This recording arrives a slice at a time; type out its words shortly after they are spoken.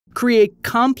Create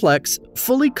complex,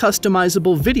 fully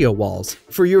customizable video walls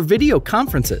for your video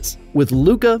conferences with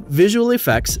Luca Visual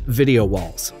Effects Video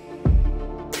Walls.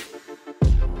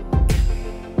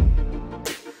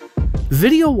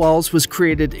 Video Walls was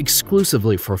created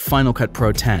exclusively for Final Cut Pro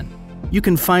X. You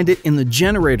can find it in the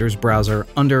Generators browser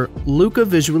under Luca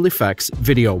Visual Effects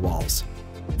Video Walls.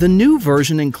 The new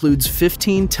version includes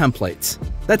 15 templates.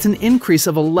 That's an increase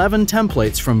of 11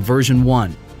 templates from version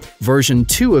 1. Version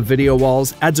 2 of Video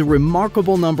Walls adds a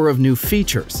remarkable number of new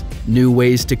features, new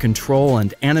ways to control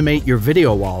and animate your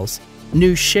video walls,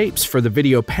 new shapes for the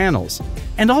video panels,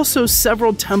 and also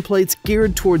several templates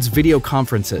geared towards video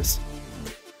conferences.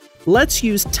 Let's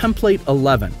use Template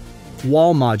 11,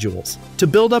 Wall Modules, to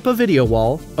build up a video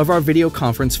wall of our video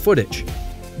conference footage.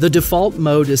 The default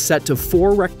mode is set to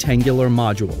 4 rectangular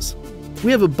modules.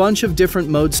 We have a bunch of different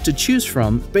modes to choose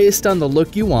from based on the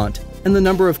look you want and the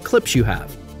number of clips you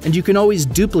have, and you can always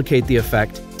duplicate the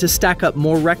effect to stack up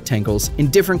more rectangles in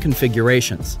different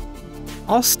configurations.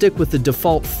 I'll stick with the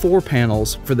default 4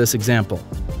 panels for this example.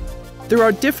 There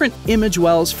are different image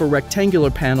wells for rectangular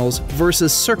panels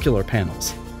versus circular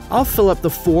panels. I'll fill up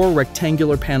the 4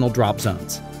 rectangular panel drop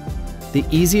zones. The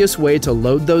easiest way to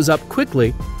load those up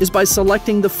quickly is by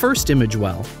selecting the first image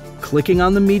well, clicking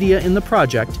on the media in the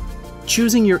project,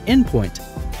 choosing your endpoint,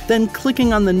 then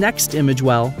clicking on the next image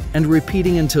well and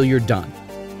repeating until you're done.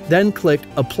 Then click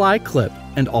Apply Clip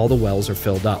and all the wells are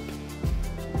filled up.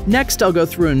 Next, I'll go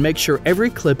through and make sure every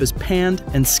clip is panned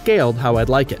and scaled how I'd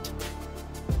like it.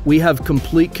 We have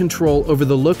complete control over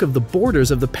the look of the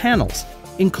borders of the panels,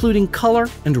 including color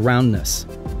and roundness.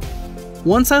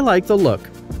 Once I like the look,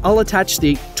 I'll attach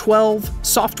the 12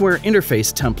 software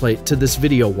interface template to this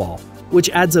video wall, which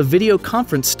adds a video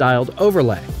conference styled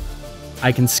overlay.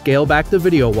 I can scale back the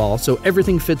video wall so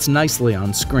everything fits nicely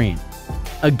on screen.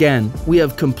 Again, we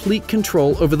have complete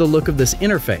control over the look of this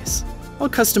interface. I'll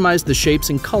customize the shapes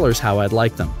and colors how I'd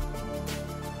like them.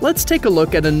 Let's take a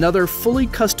look at another fully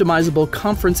customizable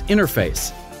conference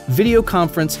interface, Video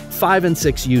Conference 5 and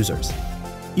 6 users.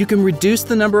 You can reduce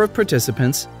the number of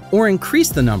participants or increase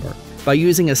the number by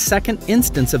using a second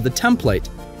instance of the template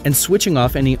and switching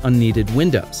off any unneeded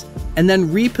windows, and then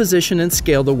reposition and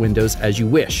scale the windows as you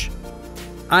wish.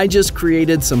 I just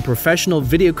created some professional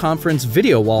video conference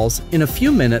video walls in a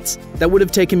few minutes that would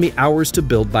have taken me hours to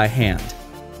build by hand.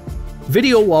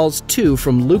 Video Walls 2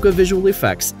 from Luca Visual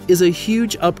Effects is a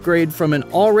huge upgrade from an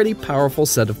already powerful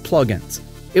set of plugins.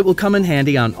 It will come in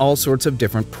handy on all sorts of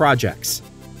different projects.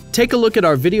 Take a look at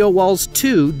our Video Walls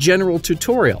 2 general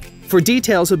tutorial for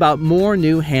details about more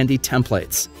new handy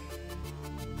templates.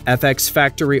 FX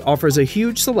Factory offers a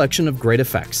huge selection of great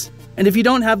effects. And if you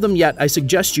don't have them yet, I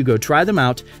suggest you go try them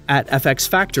out at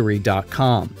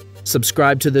fxfactory.com.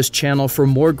 Subscribe to this channel for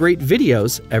more great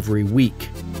videos every week.